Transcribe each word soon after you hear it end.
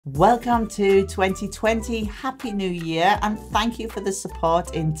Welcome to 2020. Happy New Year and thank you for the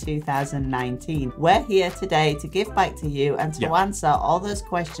support in 2019. We're here today to give back to you and to answer all those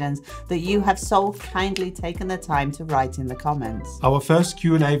questions that you have so kindly taken the time to write in the comments. Our first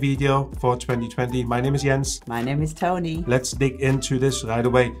Q&A video for 2020. My name is Jens. My name is Tony. Let's dig into this right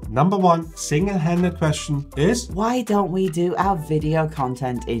away. Number one single-handed question is: why don't we do our video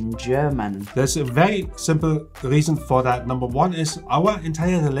content in German? There's a very simple reason for that. Number one is our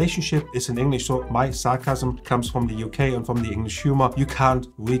entire relationship is in English, so my sarcasm comes from the UK and from the English humor. You can't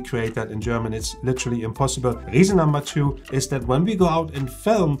recreate that in German. It's literally impossible. Reason number two is that when we go out and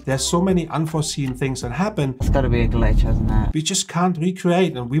film, there's so many unforeseen things that happen. It's got to be a glitch, hasn't it? We just can't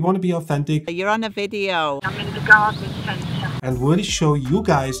recreate, and we want to be authentic. You're on a video. I'm in the garden centre. And really show you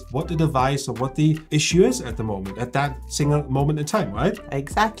guys what the device or what the issue is at the moment, at that single moment in time, right?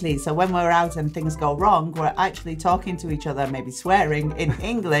 Exactly. So when we're out and things go wrong, we're actually talking to each other, maybe swearing in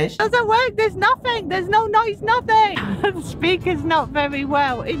English. Doesn't work. There's nothing. There's no noise, nothing. The speaker's not very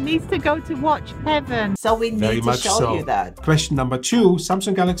well. It needs to go to watch heaven. So we need to show you that. Question number two,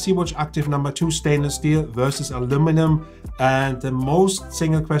 Samsung Galaxy Watch Active number 2 stainless steel versus aluminum. And the most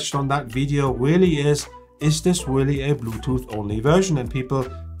single question on that video really is this really a Bluetooth only version? And people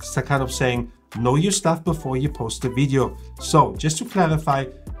are kind of saying, know your stuff before you post the video. So just to clarify,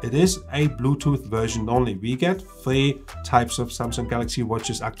 it is a Bluetooth version only. We get 3 types of Samsung Galaxy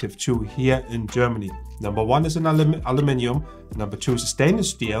Watches Active 2 here in Germany. Number 1 is an aluminium, number 2 is a stainless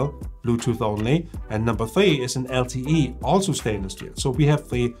steel, Bluetooth only, and number 3 is an LTE, also stainless steel. So we have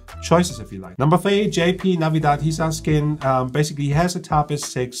 3 choices if you like. Number 3, JP Navidad, he's asking, basically he has a Tab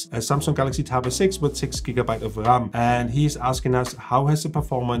S6, a Samsung Galaxy Tab S6 with 6 GB of RAM, and he's asking us how has the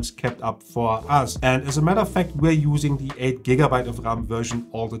performance kept up for us. And as a matter of fact, we're using the 8 GB of RAM version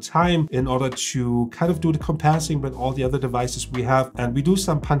all the time in order to kind of do the comparison with all the other devices we have, and we do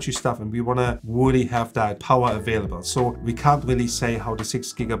some punchy stuff and we want to really have that power available. So we can't really say how the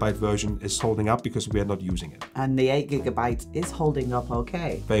 6 GB version is holding up because we are not using it. And the 8 GB is holding up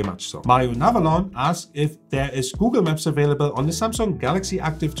okay. Very much so. Mario Navalon asks if there is Google Maps available on the Samsung Galaxy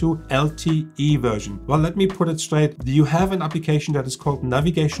Active 2 LTE version. Well, let me put it straight. You have an application that is called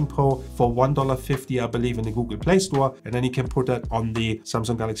Navigation Pro for $1.50, I believe, in the Google Play Store, and then you can put that on the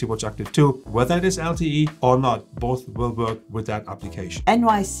Samsung Galaxy Watch Active 2. Whether it is LTE or not, both will work with that application.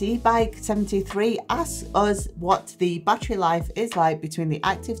 NYC Bike 73 asks us what the battery life is like between the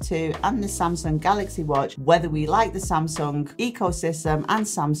Active 2 and the Samsung Galaxy Watch, whether we like the Samsung ecosystem and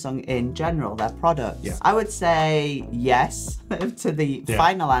Samsung in general, their products. Yeah. I would say yes to the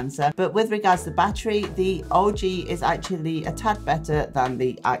final answer, but with regards to battery, the OG is actually a tad better than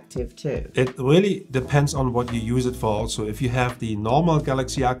the Active 2. It really depends on what you use it for also. If you have the normal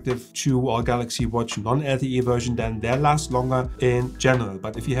Galaxy Active 2 or Galaxy Watch non-LTE version, then they last longer in general.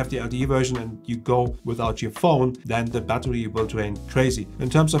 But if you have the LTE version and you go without your phone, then the battery will drain crazy. In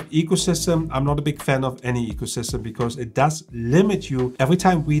terms of ecosystem, I'm not a big fan of any ecosystem because it does limit you. Every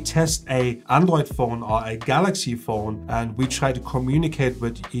time we test a Android phone or a Galaxy phone and we try to communicate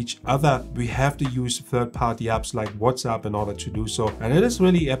with each other, we have to use third-party apps like WhatsApp in order to do so. And it is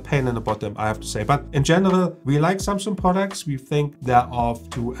really a pain in the bottom, I have to say. But in general, we like Samsung products. We think they're off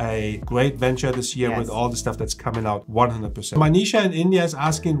to a great venture this year with all the stuff that's coming out 100%. Manisha in India is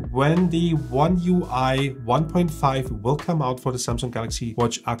asking when the One UI 1.5 will come out for the Samsung Galaxy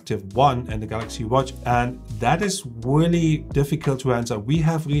Watch Active 1 and the Galaxy Watch, and that is really difficult to answer. We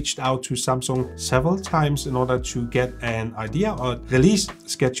have reached out to Samsung several times in order to get an idea or release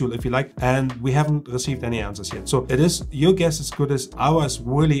schedule, if you like, and we haven't received any answers yet. So it is your guess as good as ours,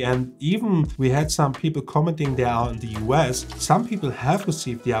 really. And even we had some people commenting there in the US. Some people have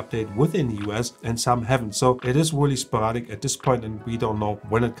received the update within the US and some haven't. So it is really sporadic at this point, and we don't know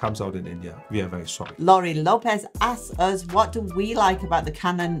when it comes out in India. We are very sorry. Laurie Lopez asks us, what do we like about the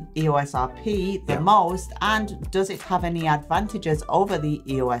Canon EOS RP the most, and does it have any advantages over the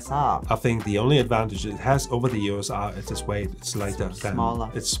EOS R? I think the only advantage it has over the EOS R is its weight. It's lighter.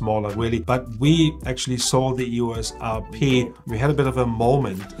 It's smaller, really. But we actually saw the EOS RP. We had a bit of a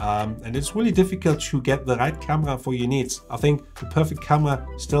moment, and it's really difficult to get the right camera for your needs. I think the perfect camera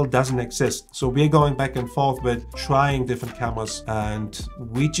still doesn't exist. So we're going back and forth with trying different cameras, and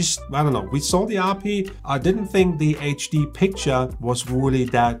we just, I don't know, we saw the RP. I didn't think the HD picture was really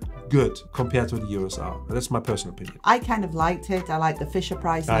that good compared to the USR. That's my personal opinion. I kind of liked it. I like the Fisher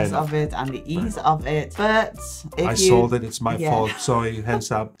Priceness of it and the ease of it. But if I sold it. It's my fault. Sorry, hands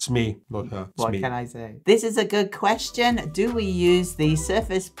up. It's me, not her. It's what me. can I say? This is a good question. Do we use the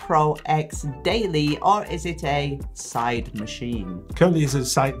Surface Pro X daily, or is it a side machine? Currently it's a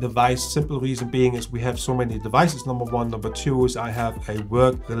side device. Simple reason being is we have so many devices, number one. Number two is I have a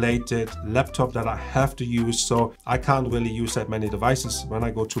work-related laptop that I have to use, so I can't really use that many devices. When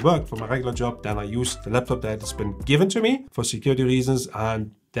I go to work for my regular job, then I use the laptop that has been given to me for security reasons,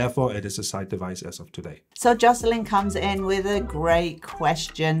 and therefore it is a side device as of today. So Jocelyn comes in with a great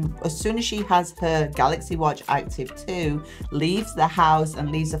question. As soon as she has her Galaxy Watch Active 2, leaves the house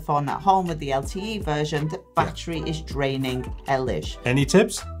and leaves the phone at home with the LTE version, the battery is draining hellish. Any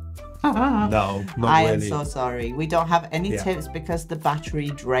tips? No, not I really. am so sorry. We don't have any tips because the battery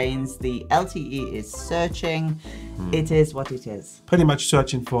drains. The LTE is searching. It is what it is. Pretty much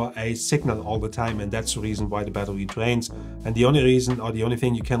searching for a signal all the time, and that's the reason why the battery drains. And the only reason, or the only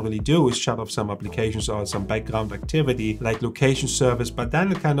thing you can really do, is shut off some applications or some background activity like location service, but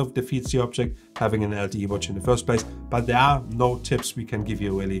then it kind of defeats the object having an LTE watch in the first place. But there are no tips we can give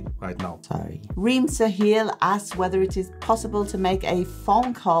you really right now. Sorry. Reem Sahil asks whether it is possible to make a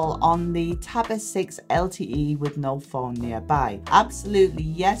phone call on the Tab S6 LTE with no phone nearby. Absolutely,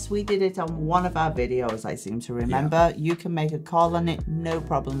 yes, we did it on one of our videos, I seem to remember. You can make a call on it, no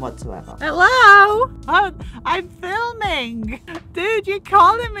problem whatsoever. Hello? I'm filming. Dude, you're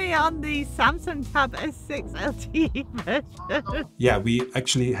calling me on the Samsung Tab S6 LTE version. Yeah, we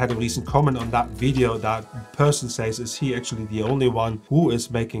actually had a recent comment on that video. That person says, is he actually the only one who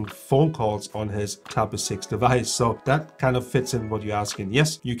is making phone calls on his Tab S6 device? So that kind of fits in what you're asking.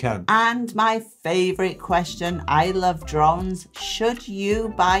 Yes, you can. And my favorite question, I love drones. Should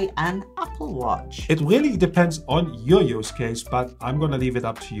you buy an Apple Watch? It really depends on your use case, but I'm going to leave it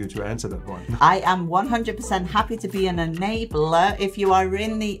up to you to answer that one. I am 100% happy to be an enabler. If you are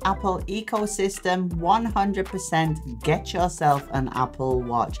in the Apple ecosystem, 100% get yourself an Apple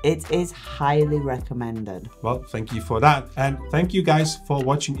Watch. It is highly recommended. Well, thank you for that. And thank you guys for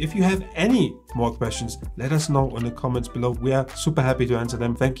watching. If you have any more questions, let us know in the comments below. We are super happy to answer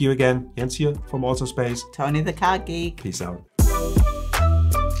them. Thank you again. Jens here from Also Space. Tony the Car Geek. Peace out.